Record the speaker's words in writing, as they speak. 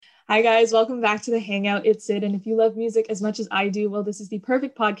Hi, guys. Welcome back to the Hangout. It's Sid. And if you love music as much as I do, well, this is the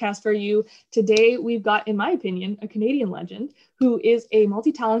perfect podcast for you. Today, we've got, in my opinion, a Canadian legend who is a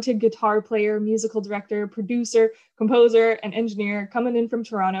multi-talented guitar player, musical director, producer, composer, and engineer coming in from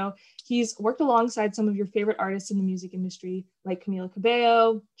Toronto. He's worked alongside some of your favorite artists in the music industry, like Camila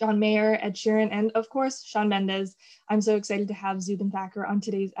Cabello, John Mayer, Ed Sheeran, and of course, Shawn Mendes. I'm so excited to have Zubin Thakkar on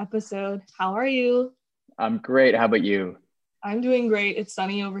today's episode. How are you? I'm great. How about you? I'm doing great. It's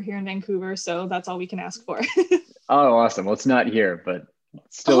sunny over here in Vancouver, so that's all we can ask for. Oh, awesome. Well, it's not here, but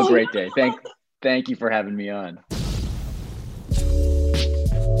still a great No. day. Thank you for having me on.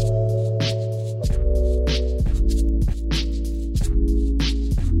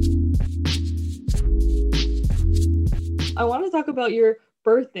 I want to talk about your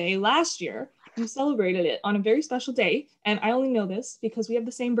birthday last year. You celebrated it on a very special day, and I only know this because we have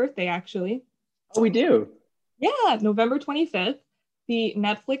the same birthday, actually. Oh, we do. Yeah, November 25th, the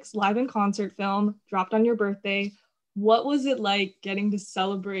Netflix live in concert film dropped on your birthday. What was it like getting to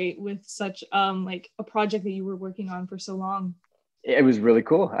celebrate with such like a project that you were working on for so long? It was really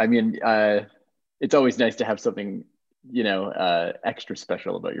cool. I mean, it's always nice to have something, extra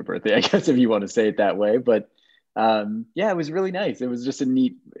special about your birthday, I guess, if you want to say it that way. But yeah, it was really nice. It was just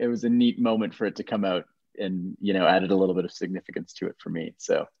it was a neat moment for it to come out and, added a little bit of significance to it for me.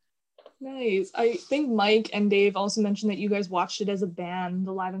 So. Nice. I think Mike and Dave also mentioned that you guys watched it as a band,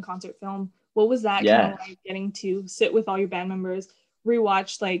 the live in concert film. What was that kind Yeah, of like getting to sit with all your band members,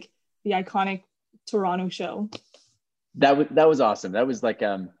 rewatch like the iconic Toronto show? that was awesome. That was like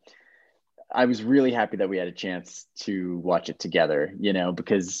I was really happy that we had a chance to watch it together,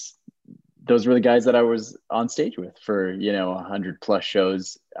 because those were the guys that I was on stage with for, 100 plus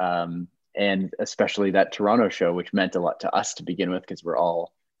shows. And especially that Toronto show, which meant a lot to us to begin with, because we're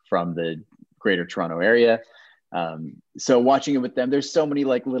all from the greater Toronto area. So watching it with them, there's so many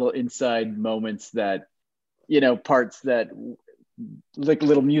like little inside moments that, parts that like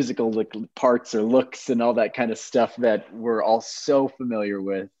little musical like parts or looks and all that kind of stuff that we're all so familiar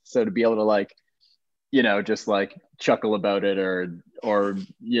with. So to be able to like, just like chuckle about it or,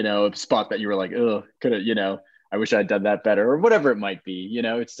 a spot that you were like, oh, could have, I wish I'd done that better or whatever it might be,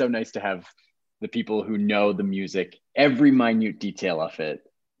 it's so nice to have the people who know the music, every minute detail of it,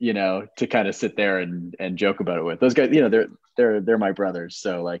 to kind of sit there and joke about it with those guys, they're my brothers.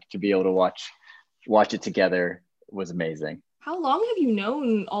 So like to be able to watch it together was amazing. How long have you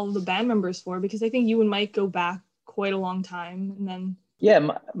known all of the band members for? Because I think you and Mike go back quite a long time. And then,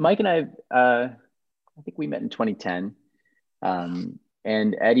 Yeah, Mike and I think we met in 2010.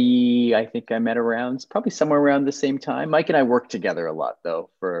 And Eddie, I think I met around probably somewhere around the same time. Mike and I worked together a lot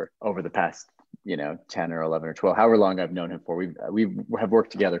though for over the past 10 or 11 or 12, however long I've known him for. We have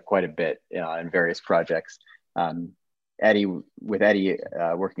worked together quite a bit in various projects. Eddie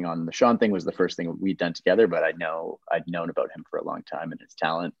working on the Shawn thing was the first thing we'd done together, but I'd known about him for a long time and his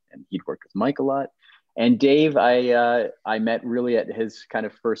talent, and he'd worked with Mike a lot. And Dave, I met really at his kind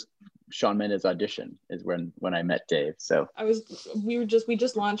of first Shawn Mendes audition is when I met Dave. So we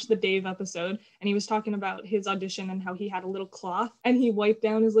just launched the Dave episode, and he was talking about his audition and how he had a little cloth and he wiped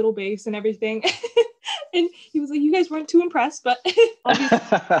down his little bass and everything. And he was like, you guys weren't too impressed, but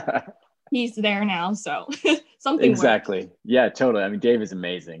obviously he's there now, so something exactly worked. Yeah, totally. I mean, Dave is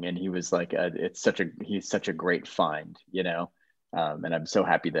amazing, and he was like he's such a great find, and I'm so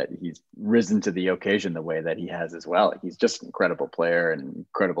happy that he's risen to the occasion the way that he has as well. He's just an incredible player and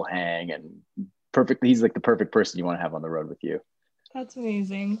incredible hang and perfect. He's like the perfect person you want to have on the road with you. That's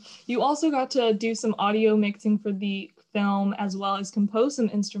amazing. You also got to do some audio mixing for the film as well as compose some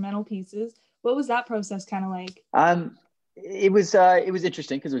instrumental pieces. What was that process kind of like? It was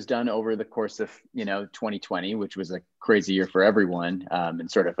interesting because it was done over the course of 2020, which was a crazy year for everyone, and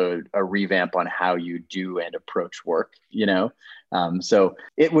sort of a revamp on how you do and approach work. So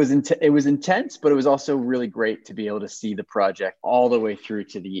it was intense, but it was also really great to be able to see the project all the way through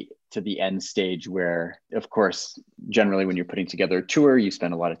to the end stage, where of course generally when you're putting together a tour, you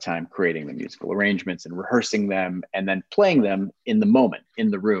spend a lot of time creating the musical arrangements and rehearsing them and then playing them in the moment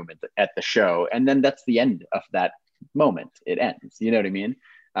in the room at the show, and then that's the end of that moment. It ends, you know what I mean?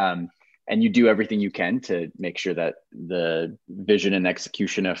 And you do everything you can to make sure that the vision and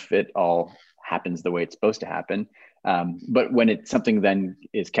execution of it all happens the way it's supposed to happen. But when it's something then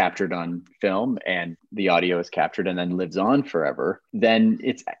is captured on film and the audio is captured and then lives on forever, then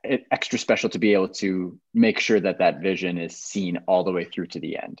it's extra special to be able to make sure that that vision is seen all the way through to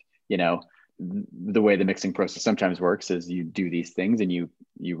the end. The way the mixing process sometimes works is you do these things and you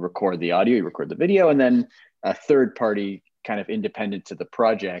record the audio, you record the video, and then a third party kind of independent to the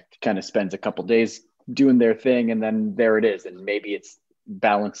project kind of spends a couple days doing their thing, and then there it is. And maybe it's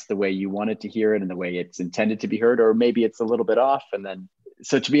balanced the way you wanted to hear it and the way it's intended to be heard, or maybe it's a little bit off. And then,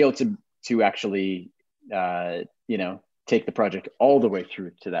 so to be able to actually, take the project all the way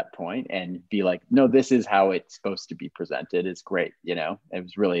through to that point and be like, no, this is how it's supposed to be presented is great. It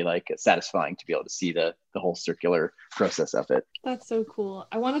was really like satisfying to be able to see the whole circular process of it. That's so cool.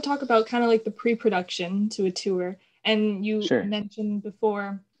 I want to talk about kind of like the pre-production to a tour. And you mentioned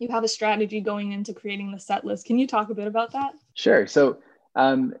before you have a strategy going into creating the set list. Can you talk a bit about that? Sure. So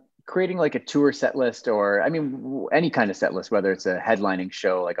creating like a tour set list, or any kind of set list, whether it's a headlining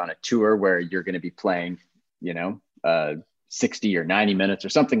show like on a tour where you're going to be playing 60 or 90 minutes or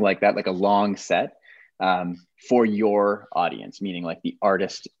something like that, like a long set for your audience, meaning like the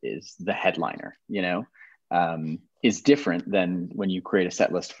artist is the headliner, is different than when you create a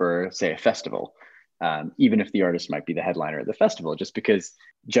set list for, say, a festival. Even if the artist might be the headliner at the festival, just because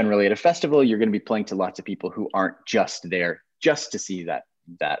generally at a festival, you're going to be playing to lots of people who aren't just there just to see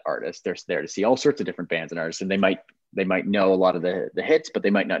that artist. They're there to see all sorts of different bands and artists, and they might know a lot of the hits, but they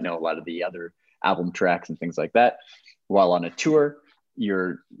might not know a lot of the other album tracks and things like that. While on a tour,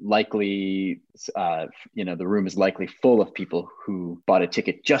 you're likely, the room is likely full of people who bought a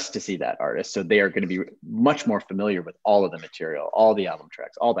ticket just to see that artist. So they are going to be much more familiar with all of the material, all the album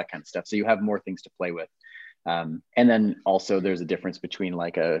tracks, all that kind of stuff. So you have more things to play with. And then also there's a difference between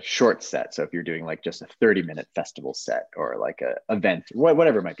like a short set. So if you're doing like just a 30-minute festival set or like a event,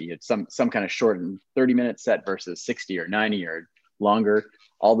 whatever it might be, it's some kind of shortened 30-minute set versus 60 or 90 or longer.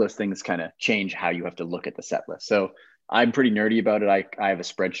 All those things kind of change how you have to look at the set list. So I'm pretty nerdy about it. I have a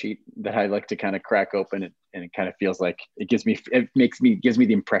spreadsheet that I like to kind of crack open, and it kind of feels like gives me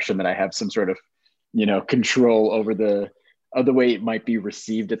the impression that I have some sort of, control over the way it might be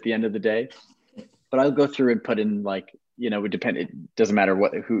received at the end of the day. But I'll go through and put in like, it doesn't matter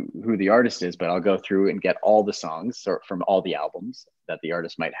who the artist is, but I'll go through and get all the songs from all the albums that the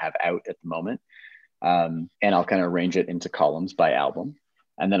artist might have out at the moment. And I'll kind of arrange it into columns by album.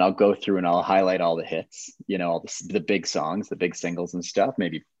 And then I'll go through and I'll highlight all the hits, all the big songs, the big singles and stuff,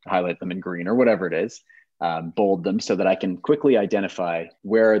 maybe highlight them in green or whatever it is, bold them so that I can quickly identify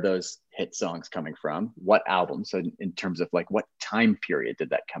where are those hit songs coming from, what album. So in terms of like what time period did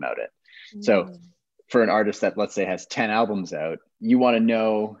that come out at? So for an artist that, let's say, has 10 albums out, you want to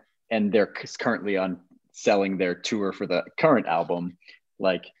know, and they're currently on selling their tour for the current album,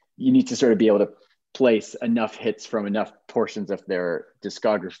 like you need to sort of be able to place enough hits from enough portions of their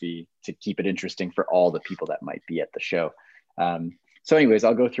discography to keep it interesting for all the people that might be at the show. So anyways,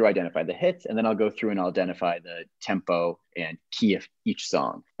 I'll go through, identify the hits, and then I'll go through and I'll identify the tempo and key of each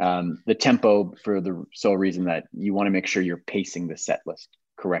song. The tempo for the sole reason that you want to make sure you're pacing the set list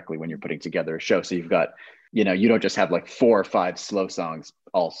correctly when you're putting together a show. So you've got, you don't just have like 4 or 5 slow songs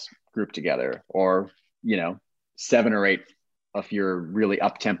all grouped together, or, 7 or 8 of your really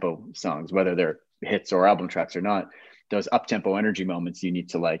up-tempo songs, whether they're hits or album tracks or not. Those up-tempo energy moments, you need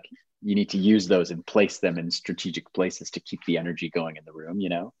to use those and place them in strategic places to keep the energy going in the room,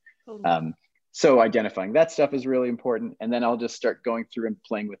 Totally. So identifying that stuff is really important. And then I'll just start going through and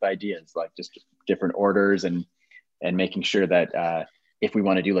playing with ideas, like just different orders and making sure that if we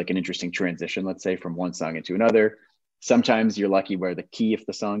want to do like an interesting transition, let's say from one song into another, sometimes you're lucky where the key of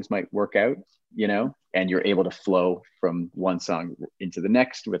the songs might work out, and you're able to flow from one song into the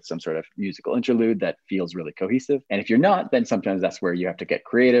next with some sort of musical interlude that feels really cohesive. And if you're not, then sometimes that's where you have to get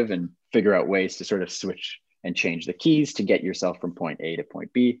creative and figure out ways to sort of switch and change the keys to get yourself from point A to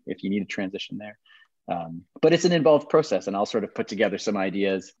point B if you need a transition there. But it's an involved process, and I'll sort of put together some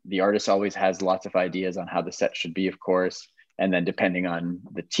ideas. The artist always has lots of ideas on how the set should be, of course. And then depending on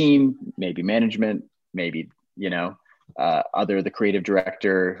the team, maybe management, maybe, the creative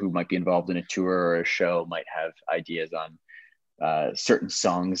director who might be involved in a tour or a show might have ideas on certain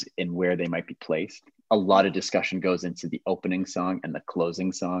songs and where they might be placed. A lot of discussion goes into the opening song and the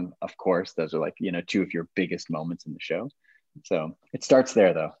closing song. Of course, those are like, 2 of your biggest moments in the show. So it starts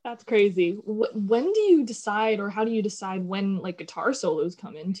there though. That's crazy. When do you decide, or how do you decide when like guitar solos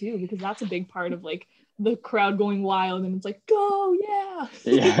come in too? Because that's a big part of like the crowd going wild and it's like, go, yeah.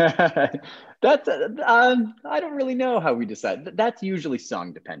 Yeah. That's I don't really know how we decide. That's usually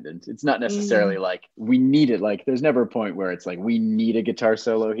song dependent. It's not necessarily like we need it. Like there's never a point where it's like we need a guitar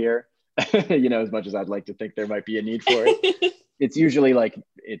solo here. As much as I'd like to think there might be a need for it. It's usually like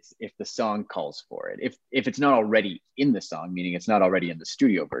it's if the song calls for it. If it's not already in the song, meaning it's not already in the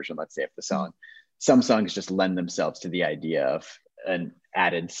studio version, let's say, if the song, some songs just lend themselves to the idea of an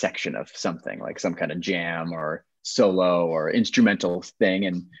added section of something, like some kind of jam or solo or instrumental thing.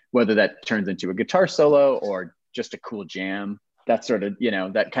 And whether that turns into a guitar solo or just a cool jam, that sort of,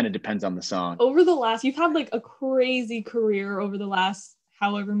 that kind of depends on the song. You've had like a crazy career over the last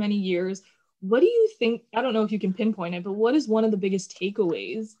however many years. What do you think? I don't know if you can pinpoint it, but what is one of the biggest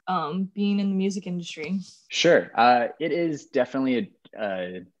takeaways being in the music industry? Sure. It is definitely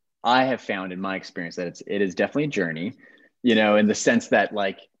I have found in my experience that it is definitely a journey, in the sense that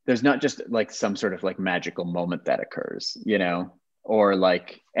like, there's not just like some sort of like magical moment that occurs, or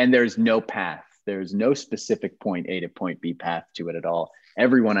like, and there's no path. There's no specific point A to point B path to it at all.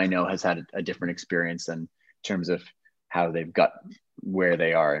 Everyone I know has had a different experience in terms of how they've got where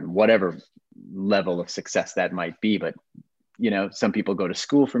they are and whatever level of success that might be. But, some people go to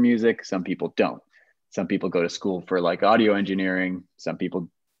school for music, some people don't. Some people go to school for like audio engineering. Some people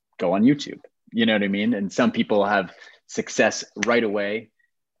go on YouTube, you know what I mean? And some people have success right away.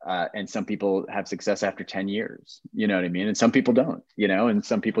 And some people have success after 10 years, you know what I mean? And some people don't, and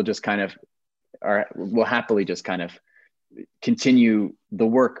some people just kind of will happily just kind of continue the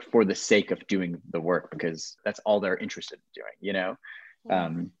work for the sake of doing the work because that's all they're interested in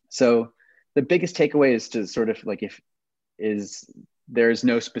doing, So the biggest takeaway is to sort of like, there's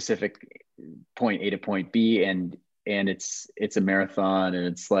no specific point A to point B, and it's a marathon, and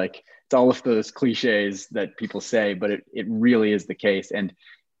it's like, it's all of those cliches that people say, but it really is the case. And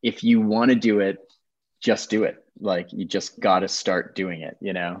if you want to do it, just do it. Like, you just got to start doing it,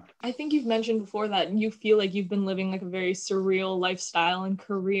 I think you've mentioned before that you feel like you've been living like a very surreal lifestyle and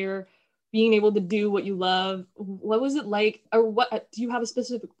career, being able to do what you love. What was it like, or what, do you have a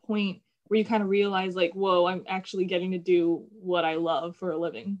specific point where you kind of realize like, whoa, I'm actually getting to do what I love for a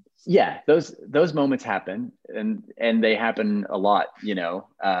living? Yeah, those moments happen, and they happen a lot,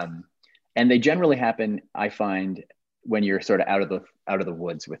 and they generally happen, I find, when you're sort of out of the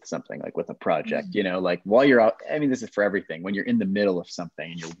woods with something, like with a project, like while you're out. I mean, this is for everything. When you're in the middle of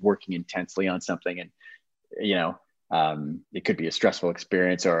something and you're working intensely on something, and it could be a stressful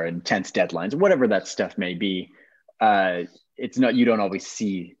experience or intense deadlines, whatever that stuff may be. It's not, you don't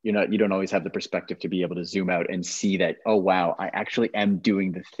always have the perspective to be able to zoom out and see that, oh, wow, I actually am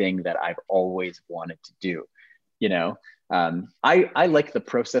doing the thing that I've always wanted to do. I like the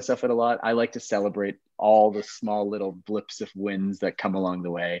process of it a lot. I like to celebrate all the small little blips of wins that come along the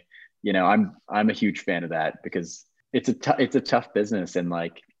way. I'm a huge fan of that because it's a tough business, and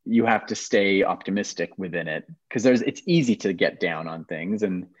like, you have to stay optimistic within it because it's easy to get down on things.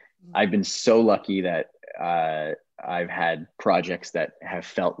 And I've been so lucky that I've had projects that have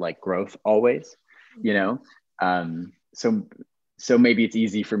felt like growth always, so maybe it's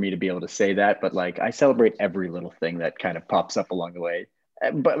easy for me to be able to say that, but like, I celebrate every little thing that kind of pops up along the way.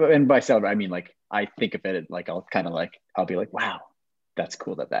 And by celebrate, I mean, like, I think of it like, I'll be like, wow, that's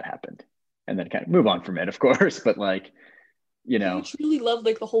cool that happened. And then kind of move on from it, of course. But like, you truly love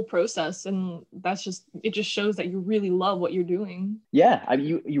like the whole process, and it just shows that you really love what you're doing. Yeah.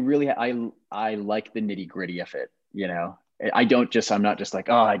 You really, I like the nitty gritty of it. I'm not just like,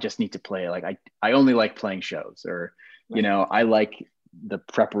 oh, I just need to play. Like, I only like playing shows, or, Right. I like the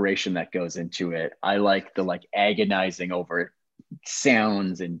preparation that goes into it. I like the like agonizing over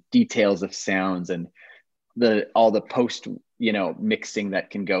sounds and details of sounds, and all the post, mixing that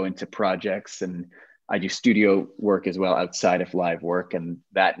can go into projects. And I do studio work as well outside of live work, and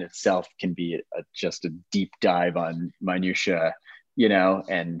that in itself can be just a deep dive on minutia,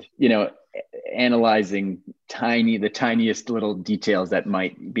 and analyzing the tiniest little details that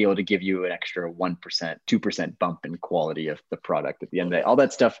might be able to give you an extra 1%, 2% bump in quality of the product at the end of the day. All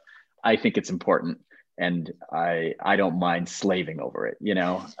that stuff, I think it's important, and I don't mind slaving over it.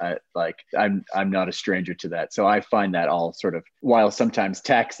 Like, I'm not a stranger to that. So I find that all sort of, while sometimes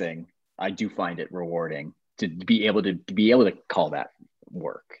taxing, I do find it rewarding to be able to call that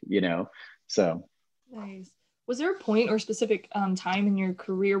work. So. Nice. Was there a point or specific time in your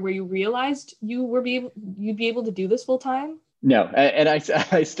career where you realized you'd be able to do this full time? No, and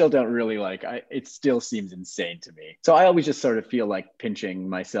I still don't really it still seems insane to me. So I always just sort of feel like pinching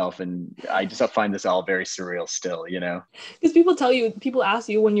myself, and I just find this all very surreal still, Because people ask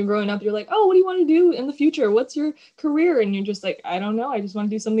you when you're growing up, you're like, oh, what do you want to do in the future? What's your career? And you're just like, I don't know. I just want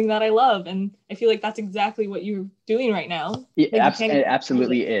to do something that I love. And I feel like that's exactly what you're doing right now. It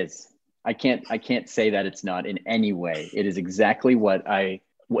absolutely is. I can't say that it's not in any way. It is exactly what I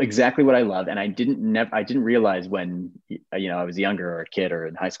love. And I didn't realize when, I was younger or a kid or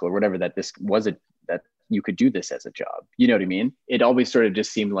in high school or whatever, that this was that you could do this as a job. You know what I mean? It always sort of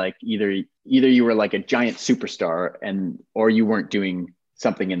just seemed like either you were like a giant superstar or you weren't doing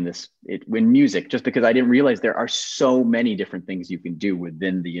something in music, just because I didn't realize there are so many different things you can do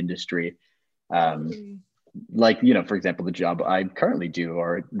within the industry. Like, for example, the job I currently do,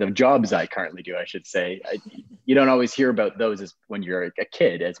 or the jobs I currently do, I should say, you don't always hear about those as when you're a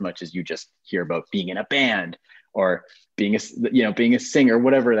kid as much as you just hear about being in a band or being a singer,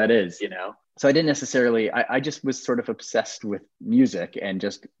 whatever that is, So I didn't necessarily, I just was sort of obsessed with music and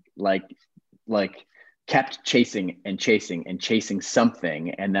just like kept chasing and chasing and chasing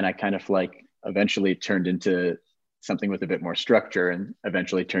something. And then I kind of like eventually turned into something with a bit more structure, and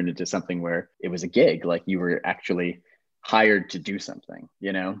eventually turned into something where it was a gig, like you were actually hired to do something,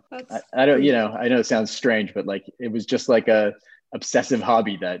 I don't, I know it sounds strange, but like, it was just like a obsessive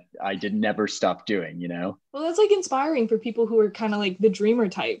hobby that I did never stop doing, Well, that's like inspiring for people who are kind of like the dreamer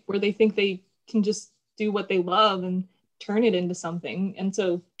type, where they think they can just do what they love and turn it into something. And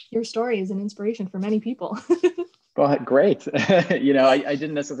so your story is an inspiration for many people. Well, great. I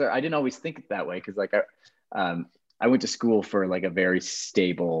didn't always think that way, because like I went to school for like a very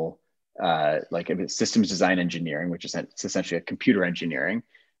stable, like a systems design engineering, which is essentially a computer engineering.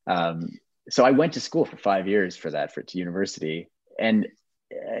 So I went to school for 5 years to university. And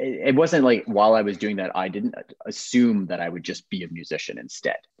it wasn't like while I was doing that, I didn't assume that I would just be a musician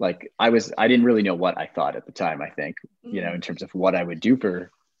instead. Like I didn't really know what I thought at the time, I think, in terms of what I would do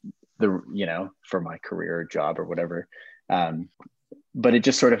for for my career or job or whatever. But it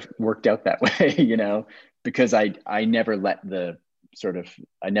just sort of worked out that way, because I never let the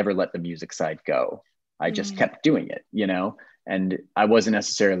music side go. I just kept doing it, and I wasn't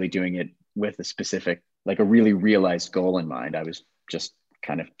necessarily doing it with a specific, like a really realized goal in mind. I was just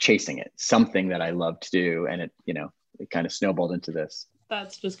kind of chasing it, something that I love to do. And it kind of snowballed into this.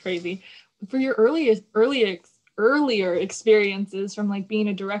 That's just crazy. For your earlier experiences, from like being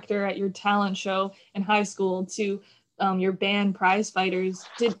a director at your talent show in high school to your band Prize Fighters,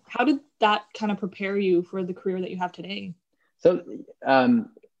 how did that kind of prepare you for the career that you have today? So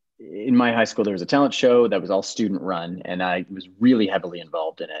in my high school, there was a talent show that was all student run, and I was really heavily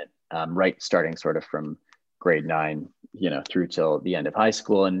involved in it, right starting sort of from grade 9, through till the end of high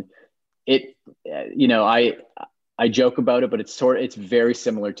school. And it, I joke about it, but it's very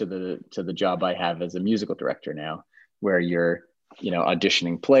similar to the job I have as a musical director now, where you're,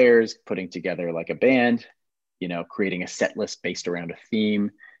 auditioning players, putting together like a band, creating a set list based around a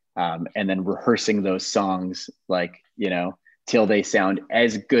theme, and then rehearsing those songs, like, till they sound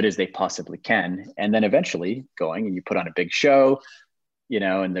as good as they possibly can. And then eventually going and you put on a big show,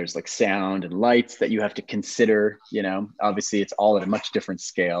 and there's like sound and lights that you have to consider, obviously it's all at a much different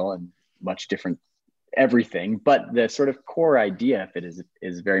scale and much different everything, but the sort of core idea of it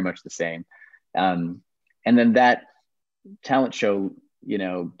is very much the same. And then that talent show,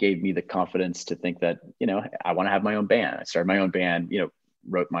 gave me the confidence to think that, I want to have my own band. I started my own band,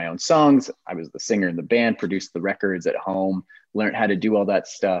 wrote my own songs. I was the singer in the band, produced the records at home, learned how to do all that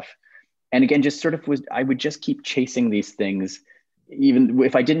stuff. And again, just sort of I would just keep chasing these things, even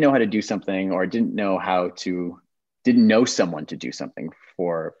if I didn't know how to do something, or didn't know someone to do something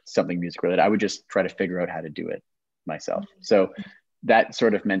for something music related, I would just try to figure out how to do it myself. So that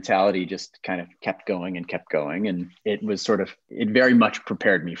sort of mentality just kind of kept going. And it very much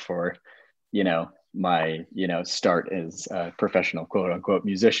prepared me for, my, start as a professional quote unquote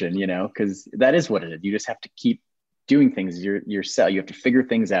musician, because that is what it is. You just have to keep doing things yourself. You have to figure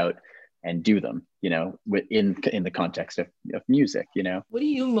things out and do them, in the context of music, What are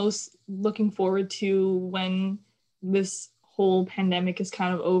you most looking forward to when this whole pandemic is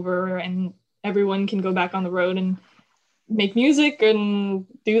kind of over and everyone can go back on the road and make music and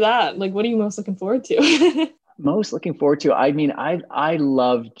do that? Like, what are you most looking forward to? Most looking forward to, I mean, I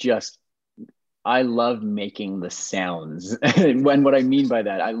love making the sounds. When what I mean by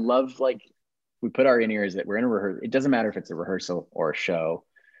that, I love, like, we put our in-ears, that we're in a rehearsal. It doesn't matter if it's a rehearsal or a show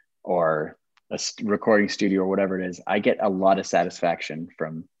or a recording studio or whatever it is. I get a lot of satisfaction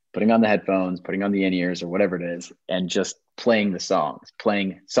from putting on the headphones, putting on the in-ears or whatever it is, and just playing songs,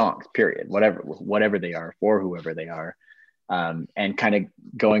 period, whatever they are, for whoever they are. And kind of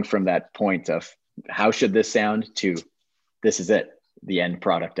going from that point of how should this sound to this is it, the end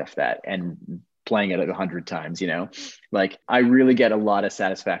product of that, and playing it 100 times, like I really get a lot of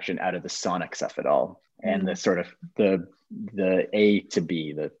satisfaction out of the sonics of it all. And the sort of the A to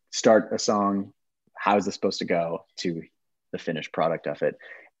B, the start a song, how is this supposed to go, to the finished product of it.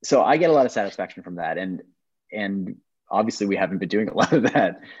 So I get a lot of satisfaction from that. And obviously we haven't been doing a lot of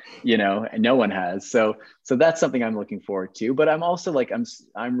that, and no one has. So that's something I'm looking forward to. But I'm also like,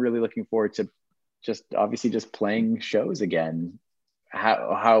 I'm really looking forward to just playing shows again,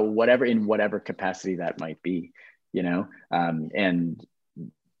 how whatever, in whatever capacity that might be, and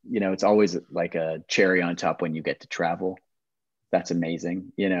it's always like a cherry on top when you get to travel. That's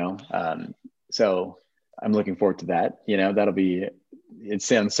amazing, so I'm looking forward to that. That'll be, it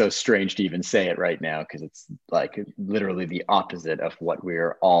sounds so strange to even say it right now, because it's like literally the opposite of what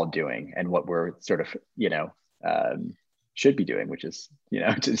we're all doing and what we're sort of, should be doing, which is,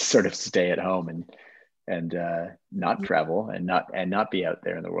 to sort of stay at home and not travel and not be out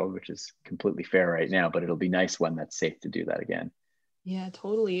there in the world, which is completely fair right now. But it'll be nice when that's safe to do that again. Yeah,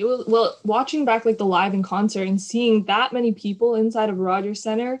 totally. It was, well, watching back like the live in concert and seeing that many people inside of Rogers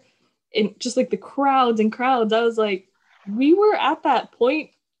Center and just like the crowds and crowds, I was like, we were at that point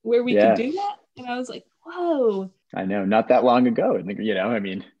where we could do that. And I was like, whoa. I know, not that long ago. I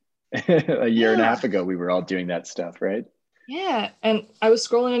mean, a year and a half ago, we were all doing that stuff, right? Yeah. And I was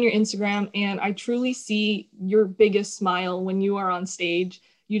scrolling on your Instagram and I truly see your biggest smile when you are on stage.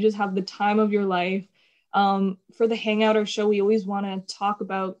 You just have the time of your life. For the Hangout or show, we always want to talk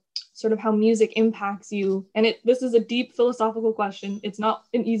about sort of how music impacts you. And this is a deep philosophical question. It's not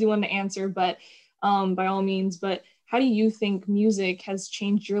an easy one to answer, but by all means, but how do you think music has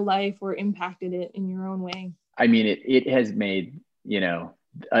changed your life or impacted it in your own way? I mean, it has made,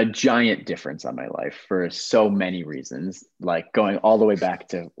 a giant difference on my life for so many reasons, like going all the way back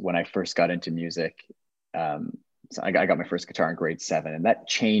to when I first got into music. So I got my first guitar in grade 7, and that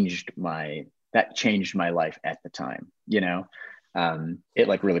changed my life at the time. It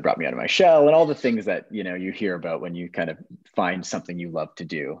like really brought me out of my shell and all the things that, you hear about when you kind of find something you love to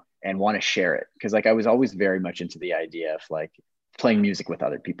do and want to share it. Cause like I was always very much into the idea of like playing music with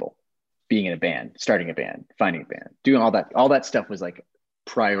other people, being in a band, starting a band, finding a band, doing all that stuff was like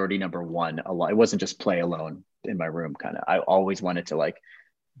priority number one. A lot. It wasn't just play alone in my room. Kind of, I always wanted to like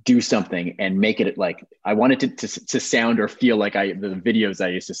do something and make it like, I wanted to sound or feel like the videos I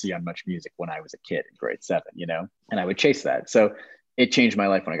used to see on Much Music when I was a kid in grade 7, and I would chase that. So it changed my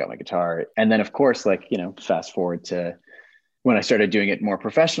life when I got my guitar. And then of course, like, fast forward to when I started doing it more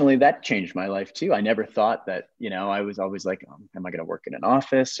professionally, that changed my life too. I never thought that, I was always like, am I going to work in an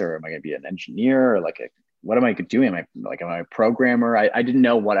office, or am I going to be an engineer, or like, what am I doing? Am I a programmer? I didn't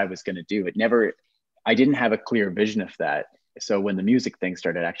know what I was going to do. I didn't have a clear vision of that. So when the music thing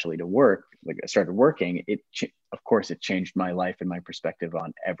started actually to work, like I started working, of course, it changed my life and my perspective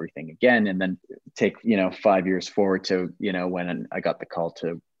on everything again. And then take, 5 years forward to, when I got the call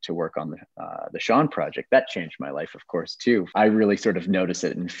to work on the Shawn project, that changed my life, of course, too. I really sort of notice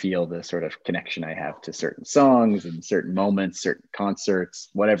it and feel the sort of connection I have to certain songs and certain moments, certain concerts,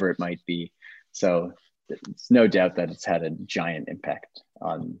 whatever it might be. So it's no doubt that it's had a giant impact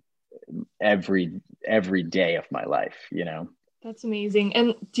on every day of my life. That's amazing.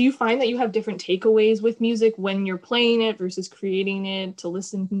 And do you find that you have different takeaways with music when you're playing it versus creating it to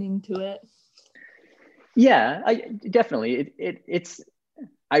listening to it? Yeah, I definitely.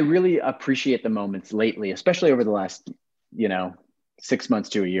 I really appreciate the moments lately, especially over the last 6 months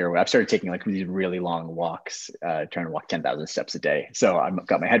to a year, where I've started taking like these really long walks, trying to walk 10,000 steps a day. So I've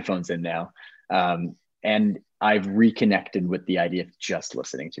got my headphones in now. And I've reconnected with the idea of just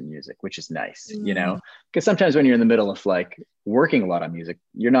listening to music, which is nice, because sometimes when you're in the middle of like working a lot on music,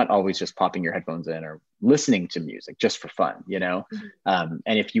 you're not always just popping your headphones in or listening to music just for fun, and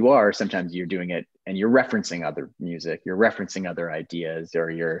if you are, sometimes you're doing it and you're referencing other music, you're referencing other ideas,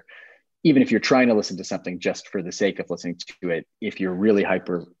 or even if you're trying to listen to something just for the sake of listening to it, if you're really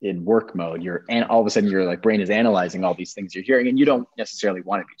hyper in work mode, and all of a sudden your like brain is analyzing all these things you're hearing, and you don't necessarily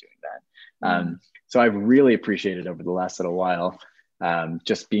want to be doing that. So I've really appreciated over the last little while,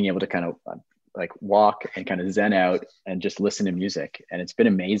 just being able to kind of like walk and kind of zen out and just listen to music. And it's been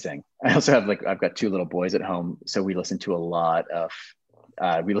amazing. I also have I've got 2 little boys at home. So we listen to a lot of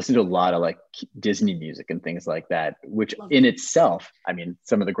like Disney music and things like that, which in itself, I mean,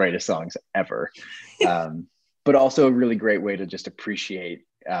 some of the greatest songs ever, but also a really great way to just appreciate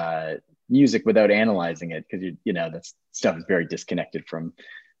music without analyzing it. Cause that stuff is very disconnected from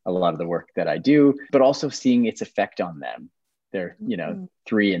a lot of the work that I do, but also seeing its effect on them. They're,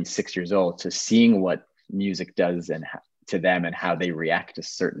 3 and 6 years old. So seeing what music does to them and how they react to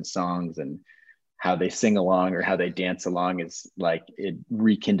certain songs and how they sing along or how they dance along is like, it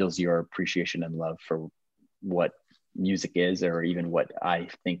rekindles your appreciation and love for what music is, or even what I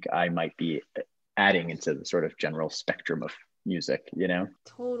think I might be adding into the sort of general spectrum of music,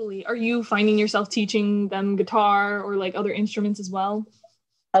 Totally. Are you finding yourself teaching them guitar or like other instruments as well?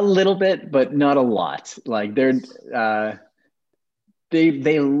 A little bit, but not a lot. Like they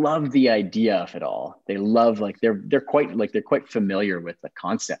love the idea of it all. They love they're quite familiar with the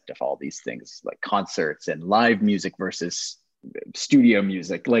concept of all these things, like concerts and live music versus studio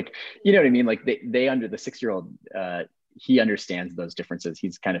music. Like, you know what I mean? Like they under the 6-year-old, he understands those differences.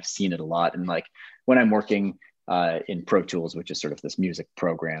 He's kind of seen it a lot. And like when I'm working in Pro Tools, which is sort of this music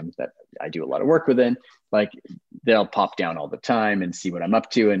program that I do a lot of work within, like they'll pop down all the time and see what I'm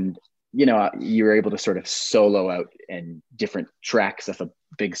up to. And you're able to sort of solo out and different tracks of a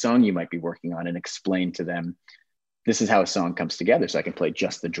big song you might be working on and explain to them, this is how a song comes together. So I can play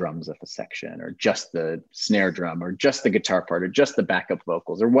just the drums of a section, or just the snare drum, or just the guitar part, or just the backup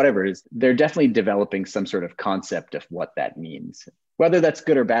vocals, or whatever it is. They're definitely developing some sort of concept of what that means. Whether that's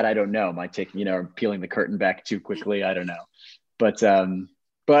good or bad, I don't know. Might take, peeling the curtain back too quickly. I don't know. But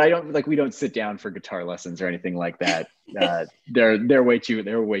I don't, like, we don't sit down for guitar lessons or anything like that. They're way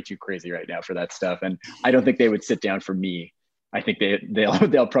too crazy right now for that stuff. And I don't think they would sit down for me. I think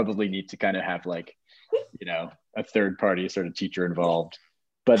they'll probably need to kind of have, like, a third party sort of teacher involved,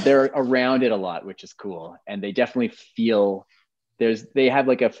 but they're around it a lot, which is cool. And they definitely feel they have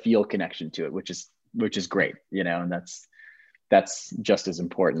like a feel connection to it, which is great, and that's just as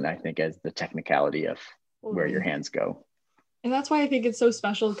important, I think, as the technicality of where your hands go. And that's why I think it's so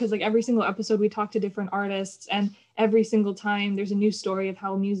special, because like every single episode we talk to different artists, and every single time there's a new story of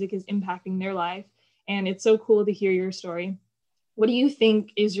how music is impacting their life. And it's so cool to hear your story. What do you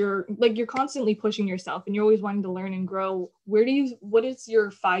think is you're constantly pushing yourself and you're always wanting to learn and grow. What is your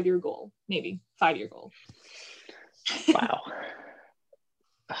 5-year goal? Maybe 5-year goal. Wow.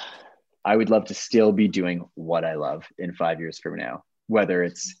 I would love to still be doing what I love in 5 years from now, whether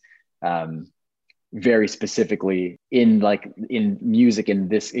it's, very specifically in music, in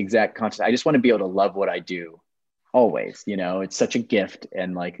this exact context. I just want to be able to love what I do always. It's such a gift,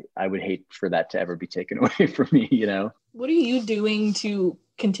 and like I would hate for that to ever be taken away from me. What are you doing to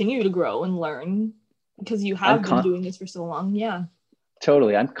continue to grow and learn, because you have been doing this for so long? Yeah,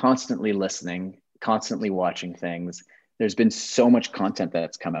 totally. I'm constantly listening, constantly watching things. There's been so much content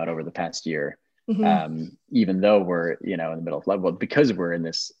that's come out over the past year. Mm-hmm. Even though we're in the middle of level, because we're in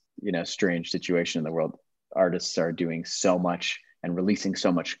this strange situation in the world, artists are doing so much and releasing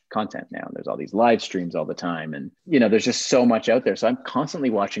so much content now. There's all these live streams all the time, and there's just so much out there. So I'm constantly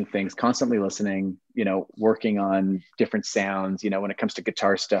watching things, constantly listening, working on different sounds. When it comes to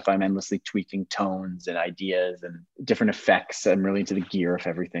guitar stuff, I'm endlessly tweaking tones and ideas and different effects. I'm really into the gear of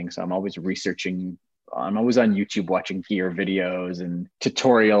everything, so I'm always researching. I'm always on YouTube watching gear videos and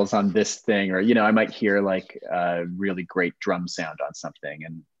tutorials on this thing, or I might hear like a really great drum sound on something,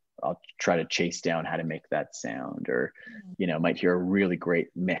 and I'll try to chase down how to make that sound, or, might hear a really great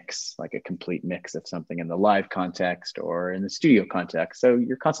mix, like a complete mix of something in the live context or in the studio context. So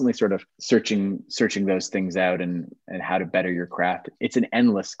you're constantly sort of searching those things out and how to better your craft. It's an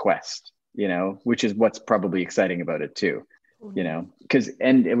endless quest, which is what's probably exciting about it too,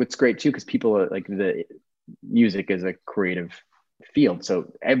 and what's great too, because people are like, the music is a creative field.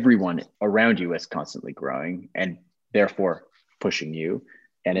 So everyone around you is constantly growing and therefore pushing you.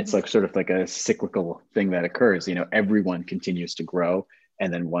 And it's like sort of like a cyclical thing that occurs. Everyone continues to grow,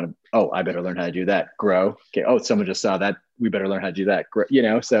 and then I better learn how to do that. Grow. Okay. Oh, someone just saw that. We better learn how to do that. Grow,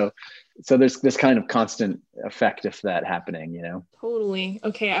 So there's this kind of constant effect of that happening. Totally.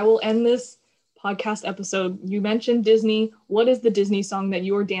 Okay, I will end this podcast episode. You mentioned Disney. What is the Disney song that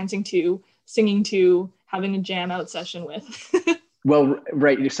you are dancing to, singing to, having a jam out session with? Well,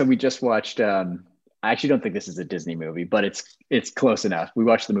 right. So we just watched. I actually don't think this is a Disney movie, but it's close enough. We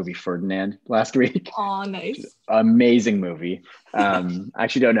watched the movie Ferdinand last week. Oh, nice. Amazing movie. I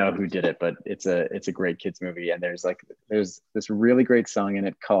actually don't know who did it, but it's a great kids movie. And there's this really great song in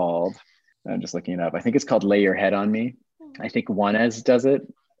it called, I'm just looking it up, I think it's called Lay Your Head on Me. I think Juanes does it.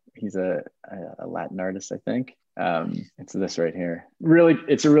 He's a Latin artist, I think. It's this right here. Really,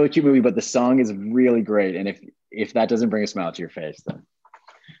 it's a really cute movie, but the song is really great. And if that doesn't bring a smile to your face, then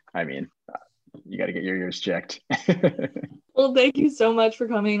I mean, you got to get your ears checked. Well, thank you so much for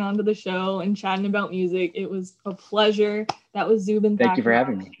coming onto the show and chatting about music. It was a pleasure. That was Zubin. Thank you for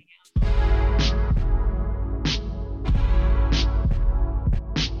having me.